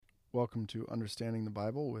Welcome to Understanding the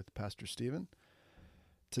Bible with Pastor Stephen.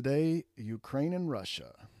 Today, Ukraine and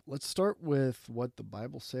Russia. Let's start with what the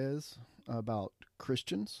Bible says about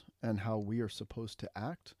Christians and how we are supposed to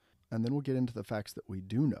act, and then we'll get into the facts that we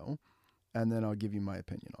do know, and then I'll give you my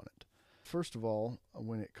opinion on it. First of all,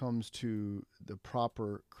 when it comes to the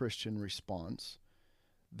proper Christian response,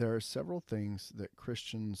 there are several things that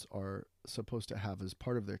Christians are supposed to have as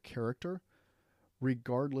part of their character,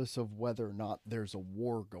 regardless of whether or not there's a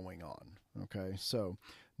war going on. Okay, so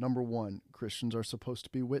number one, Christians are supposed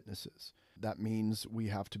to be witnesses. That means we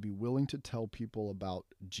have to be willing to tell people about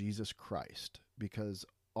Jesus Christ because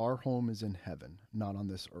our home is in heaven, not on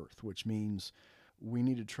this earth, which means we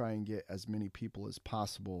need to try and get as many people as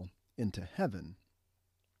possible into heaven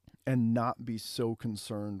and not be so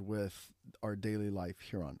concerned with our daily life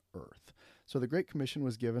here on earth. So the Great Commission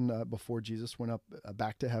was given before Jesus went up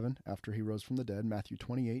back to heaven after he rose from the dead. Matthew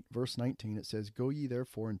 28, verse 19, it says, "Go ye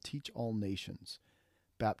therefore and teach all nations,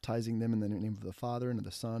 baptizing them in the name of the Father and of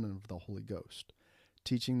the Son and of the Holy Ghost,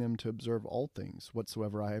 teaching them to observe all things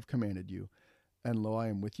whatsoever I have commanded you. And lo, I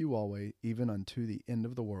am with you always, even unto the end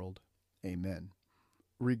of the world. Amen."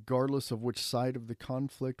 Regardless of which side of the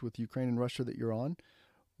conflict with Ukraine and Russia that you're on,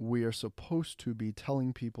 we are supposed to be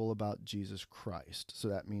telling people about Jesus Christ. So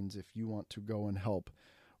that means if you want to go and help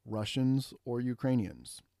Russians or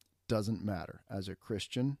Ukrainians, doesn't matter. As a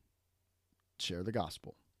Christian, share the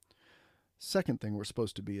gospel. Second thing we're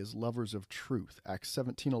supposed to be is lovers of truth. Acts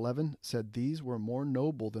 17:11 said, "These were more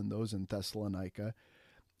noble than those in Thessalonica,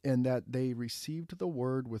 in that they received the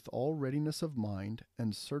word with all readiness of mind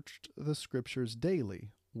and searched the scriptures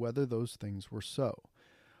daily, whether those things were so."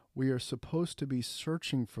 We are supposed to be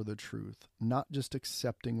searching for the truth, not just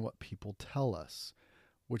accepting what people tell us,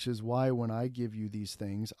 which is why when I give you these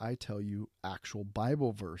things, I tell you actual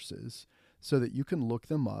Bible verses so that you can look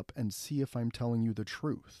them up and see if I'm telling you the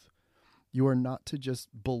truth. You are not to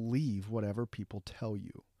just believe whatever people tell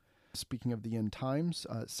you. Speaking of the end times,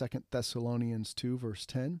 2 Thessalonians 2, verse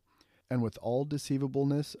 10, "And with all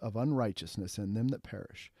deceivableness of unrighteousness in them that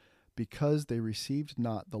perish, because they received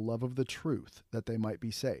not the love of the truth, that they might be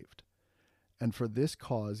saved. And for this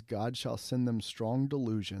cause God shall send them strong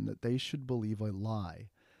delusion, that they should believe a lie,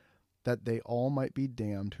 that they all might be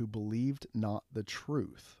damned who believed not the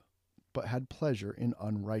truth, but had pleasure in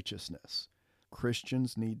unrighteousness."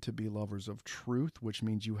 Christians need to be lovers of truth, which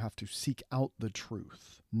means you have to seek out the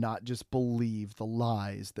truth, not just believe the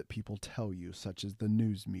lies that people tell you, such as the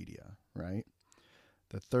news media, right?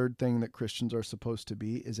 The third thing that Christians are supposed to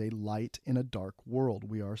be is a light in a dark world.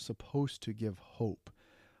 We are supposed to give hope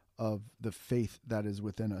of the faith that is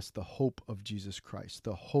within us, the hope of Jesus Christ,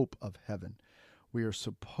 the hope of heaven. We are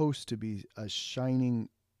supposed to be a shining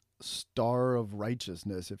star of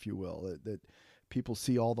righteousness, if you will, that people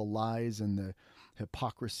see all the lies and the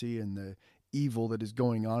hypocrisy and the evil that is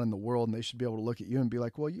going on in the world, and they should be able to look at you and be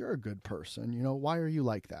like, well, you're a good person. Why are you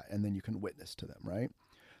like that? And then you can witness to them, right?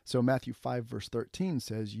 So Matthew 5, verse 13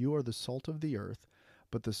 says, "You are the salt of the earth,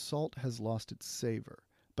 but the salt has lost its savor.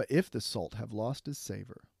 But if the salt have lost its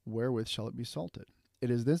savor, wherewith shall it be salted? It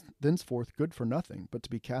is thenceforth good for nothing, but to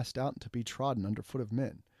be cast out and to be trodden under foot of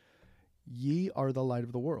men. Ye are the light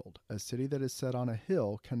of the world. A city that is set on a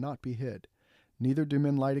hill cannot be hid. Neither do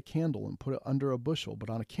men light a candle and put it under a bushel, but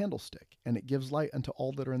on a candlestick, and it gives light unto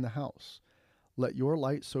all that are in the house. Let your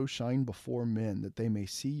light so shine before men, that they may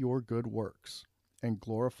see your good works, and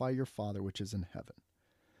glorify your Father which is in heaven."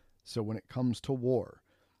 So when it comes to war,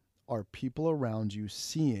 are people around you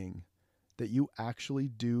seeing that you actually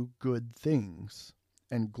do good things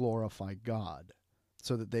and glorify God,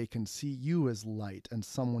 so that they can see you as light and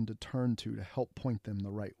someone to turn to help point them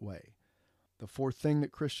the right way? The fourth thing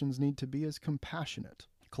that Christians need to be is compassionate.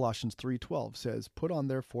 Colossians 3:12 says, "Put on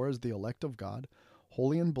therefore as the elect of God,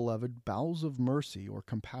 holy and beloved, bowels of mercy," or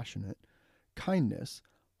compassionate, "kindness,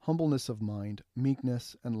 humbleness of mind,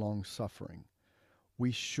 meekness, and long-suffering."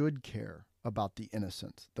 We should care about the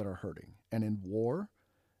innocent that are hurting. And in war,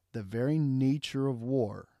 the very nature of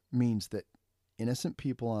war means that innocent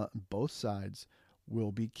people on both sides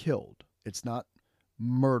will be killed. It's not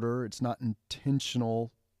murder. It's not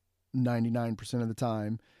intentional 99% of the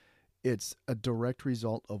time. It's a direct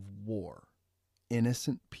result of war.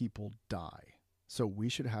 Innocent people die. So we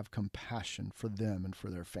should have compassion for them and for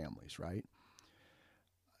their families, right?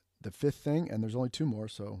 The fifth thing, and there's only two more,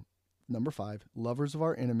 so number 5, lovers of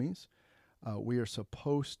our enemies. We are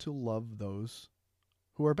supposed to love those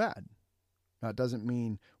who are bad. Now, it doesn't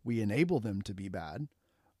mean we enable them to be bad,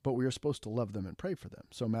 but we are supposed to love them and pray for them.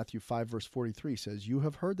 So Matthew 5, verse 43 says, "You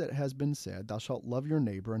have heard that it has been said, thou shalt love your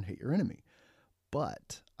neighbor and hate your enemy.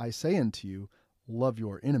 But I say unto you, love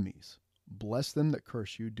your enemies. Bless them that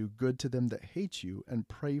curse you, do good to them that hate you, and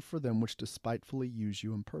pray for them which despitefully use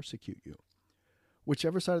you and persecute you.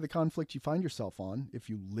 Whichever side of the conflict you find yourself on, if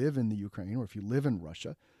you live in the Ukraine or if you live in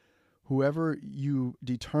Russia, whoever you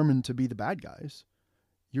determine to be the bad guys,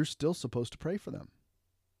 you're still supposed to pray for them.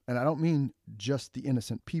 And I don't mean just the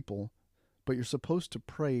innocent people, but you're supposed to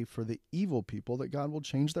pray for the evil people, that God will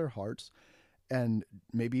change their hearts and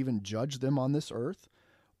maybe even judge them on this earth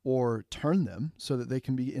or turn them so that they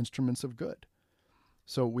can be instruments of good.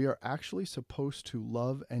 So we are actually supposed to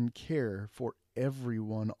love and care for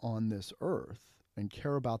everyone on this earth and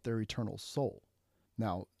care about their eternal soul.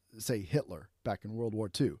 Now, say Hitler back in World War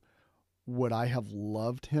II. Would I have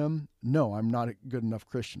loved him? No, I'm not a good enough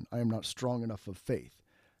Christian. I am not strong enough of faith.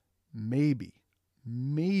 Maybe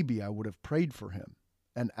I would have prayed for him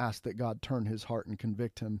and asked that God turn his heart and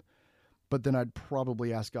convict him, but then I'd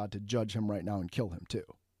probably ask God to judge him right now and kill him too.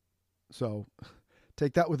 So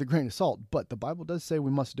take that with a grain of salt, but the Bible does say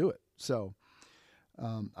we must do it. So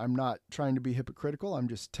I'm not trying to be hypocritical. I'm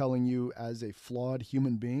just telling you, as a flawed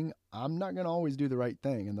human being, I'm not going to always do the right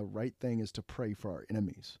thing, and the right thing is to pray for our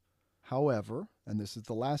enemies. However, and this is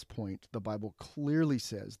the last point, the Bible clearly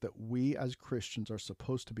says that we as Christians are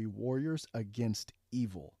supposed to be warriors against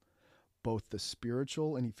evil, both the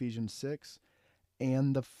spiritual in Ephesians 6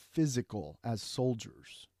 and the physical as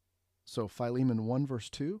soldiers. So Philemon 1 verse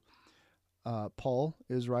 2, Paul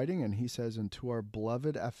is writing, and he says, "And to our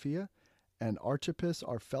beloved Apphia and Archippus,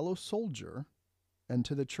 our fellow soldier, and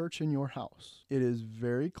to the church in your house." It is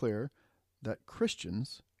very clear that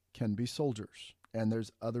Christians can be soldiers. And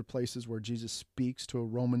there's other places where Jesus speaks to a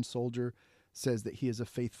Roman soldier, says that he is a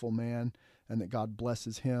faithful man and that God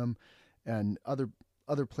blesses him, and other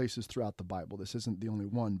places throughout the Bible. This isn't the only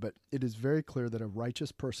one, but it is very clear that a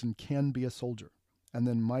righteous person can be a soldier. And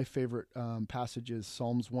then my favorite passage is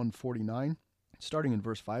Psalms 149. Starting in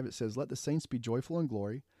verse 5, it says, "Let the saints be joyful in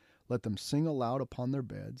glory. Let them sing aloud upon their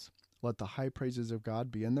beds. Let the high praises of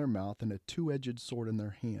God be in their mouth and a two-edged sword in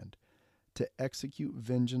their hand, to execute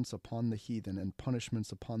vengeance upon the heathen and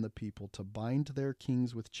punishments upon the people, to bind their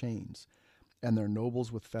kings with chains and their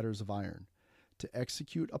nobles with fetters of iron, to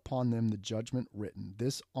execute upon them the judgment written.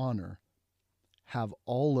 This honor have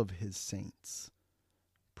all of his saints.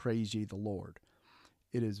 Praise ye the Lord."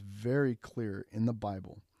 It is very clear in the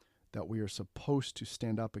Bible that we are supposed to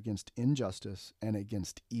stand up against injustice and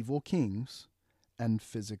against evil kings and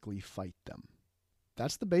physically fight them.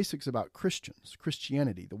 That's the basics about Christians,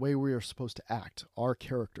 Christianity, the way we are supposed to act, our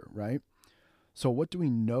character, right? So what do we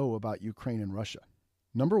know about Ukraine and Russia?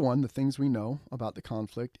 Number one, the things we know about the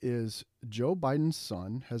conflict is Joe Biden's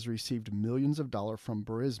son has received millions of dollars from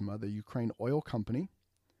Burisma, the Ukraine oil company,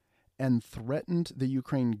 and threatened the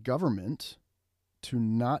Ukraine government to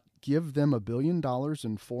not give them $1 billion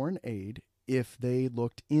in foreign aid if they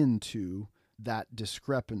looked into that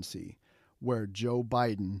discrepancy where Joe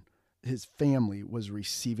Biden, his family, was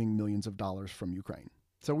receiving millions of dollars from Ukraine.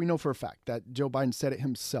 So we know for a fact that Joe Biden said it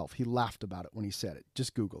himself. He laughed about it when he said it.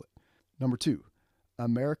 Just Google it. Number two,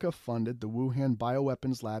 America funded the Wuhan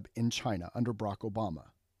bioweapons lab in China under Barack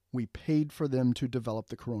Obama. We paid for them to develop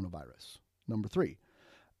the coronavirus. Number three,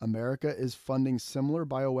 America is funding similar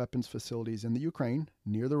bioweapons facilities in the Ukraine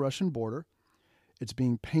near the Russian border. It's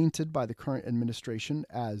being painted by the current administration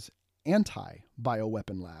as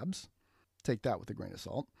anti-bioweapon labs. Take that with a grain of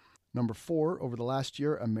salt. Number four, over the last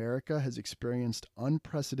year, America has experienced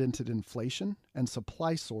unprecedented inflation and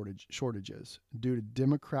supply shortages due to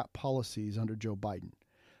Democrat policies under Joe Biden.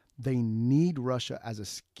 They need Russia as a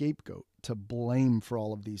scapegoat to blame for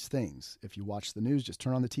all of these things. If you watch the news, just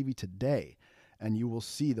turn on the TV today, and you will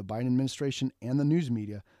see the Biden administration and the news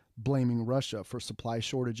media blaming Russia for supply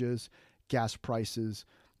shortages, gas prices,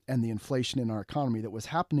 and the inflation in our economy that was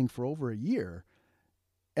happening for over a year.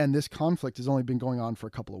 And this conflict has only been going on for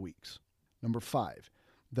a couple of weeks. Number five,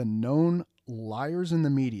 the known liars in the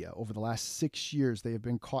media over the last 6 years, they have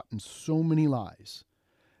been caught in so many lies.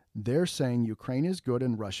 They're saying Ukraine is good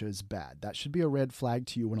and Russia is bad. That should be a red flag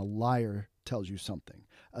to you when a liar tells you something,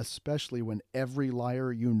 especially when every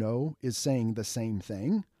liar you know is saying the same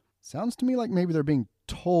thing. Sounds to me like maybe they're being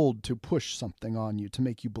told to push something on you to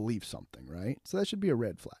make you believe something, right? So that should be a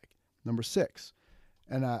red flag. Number six,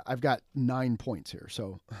 and I've got 9 points here,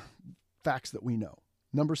 so facts that we know.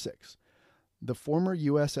 Number six, the former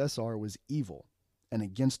USSR was evil and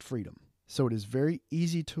against freedom. So it is very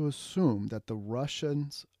easy to assume that the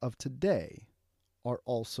Russians of today are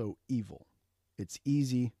also evil. It's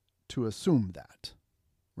easy to assume that,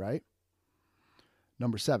 right?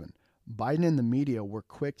 Number seven, Biden and the media were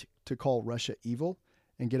quick to call Russia evil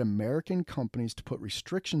and get American companies to put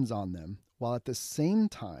restrictions on them, while at the same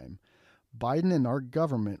time Biden and our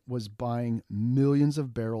government was buying millions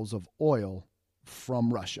of barrels of oil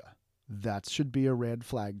from Russia. That should be a red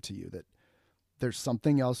flag to you that there's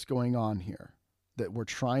something else going on here, that we're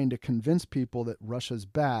trying to convince people that Russia's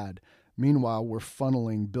bad. Meanwhile, we're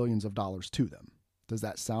funneling billions of dollars to them. Does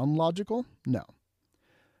that sound logical? No.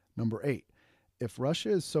 Number 8, if Russia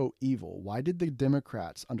is so evil, why did the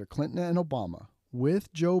Democrats under Clinton and Obama,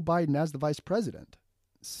 with Joe Biden as the vice president,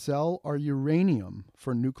 sell our uranium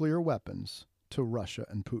for nuclear weapons to Russia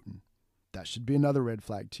and Putin? That should be another red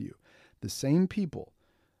flag to you. The same people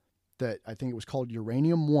that, I think it was called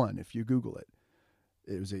Uranium One, if you Google it.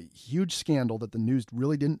 It was a huge scandal that the news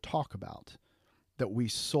really didn't talk about, that we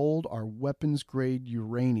sold our weapons-grade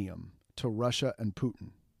uranium to Russia and Putin.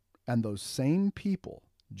 And those same people,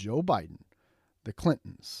 Joe Biden, the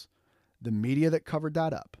Clintons, the media that covered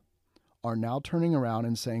that up, are now turning around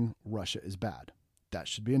and saying Russia is bad. That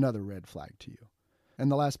should be another red flag to you.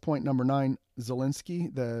 And the last point, number 9,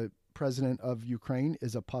 Zelensky, the president of Ukraine,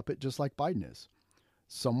 is a puppet just like Biden is.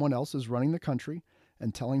 Someone else is running the country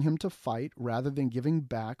and telling him to fight rather than giving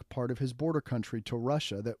back part of his border country to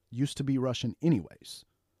Russia that used to be Russian anyways.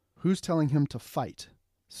 Who's telling him to fight?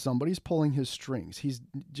 Somebody's pulling his strings. He's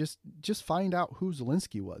just find out who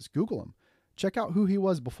Zelensky was. Google him. Check out who he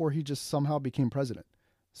was before he just somehow became president.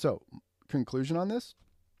 So, conclusion on this?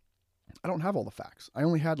 I don't have all the facts. I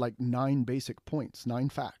only had like 9 basic points, 9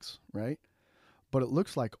 facts, right? But it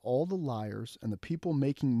looks like all the liars and the people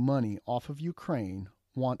making money off of Ukraine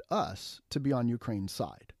want us to be on Ukraine's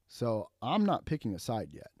side. So I'm not picking a side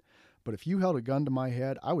yet. But if you held a gun to my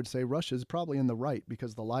head, I would say Russia is probably in the right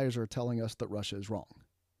because the liars are telling us that Russia is wrong.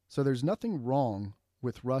 So there's nothing wrong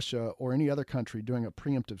with Russia or any other country doing a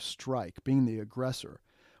preemptive strike, being the aggressor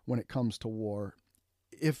when it comes to war,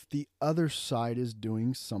 if the other side is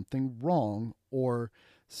doing something wrong or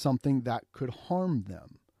something that could harm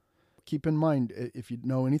them. Keep in mind, if you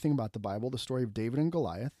know anything about the Bible, the story of David and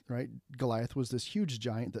Goliath, right? Goliath was this huge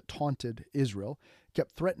giant that taunted Israel,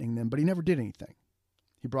 kept threatening them, but he never did anything.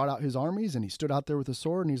 He brought out his armies and he stood out there with a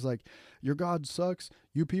sword and he's like, your God sucks,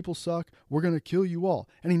 you people suck, we're going to kill you all.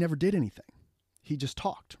 And he never did anything. He just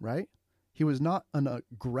talked, right? He was not an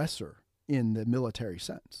aggressor in the military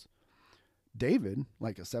sense. David,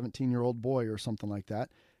 like a 17-year-old boy or something like that,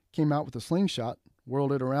 came out with a slingshot,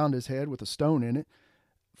 whirled it around his head with a stone in it,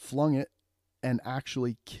 flung it, and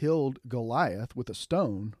actually killed Goliath with a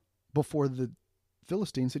stone before the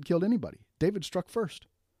Philistines had killed anybody. David struck first.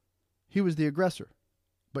 He was the aggressor,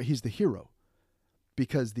 but he's the hero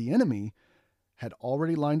because the enemy had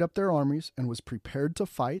already lined up their armies and was prepared to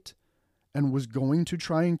fight and was going to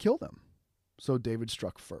try and kill them. So David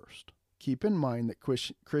struck first. Keep in mind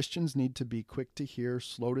that Christians need to be quick to hear,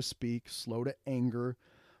 slow to speak, slow to anger,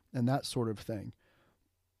 and that sort of thing.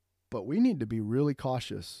 But we need to be really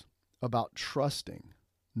cautious about trusting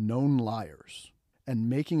known liars and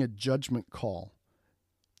making a judgment call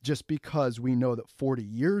just because we know that 40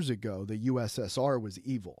 years ago the USSR was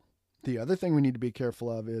evil. The other thing we need to be careful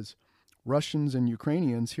of is Russians and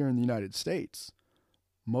Ukrainians here in the United States.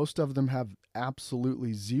 Most of them have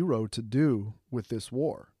absolutely zero to do with this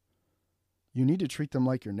war. You need to treat them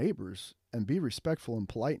like your neighbors and be respectful and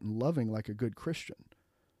polite and loving like a good Christian.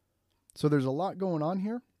 So there's a lot going on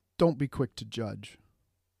here. Don't be quick to judge.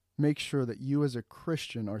 Make sure that you as a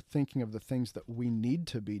Christian are thinking of the things that we need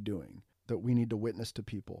to be doing, that we need to witness to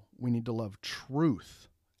people. We need to love truth.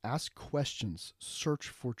 Ask questions. Search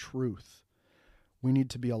for truth. We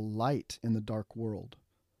need to be a light in the dark world.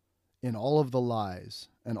 In all of the lies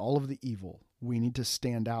and all of the evil, we need to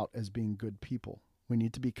stand out as being good people. We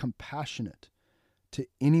need to be compassionate to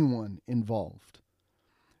anyone involved.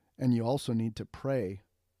 And you also need to pray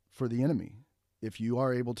for the enemy. If you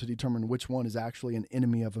are able to determine which one is actually an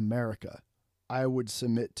enemy of America, I would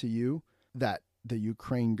submit to you that the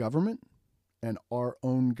Ukraine government and our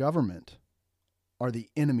own government are the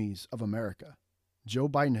enemies of America. Joe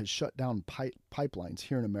Biden has shut down pipelines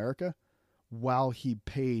here in America while he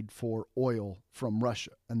paid for oil from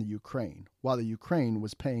Russia and the Ukraine, while the Ukraine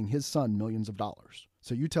was paying his son millions of dollars.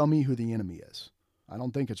 So you tell me who the enemy is. I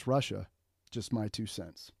don't think it's Russia, just my 2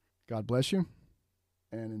 cents. God bless you.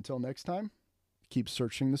 And until next time, keep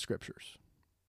searching the scriptures.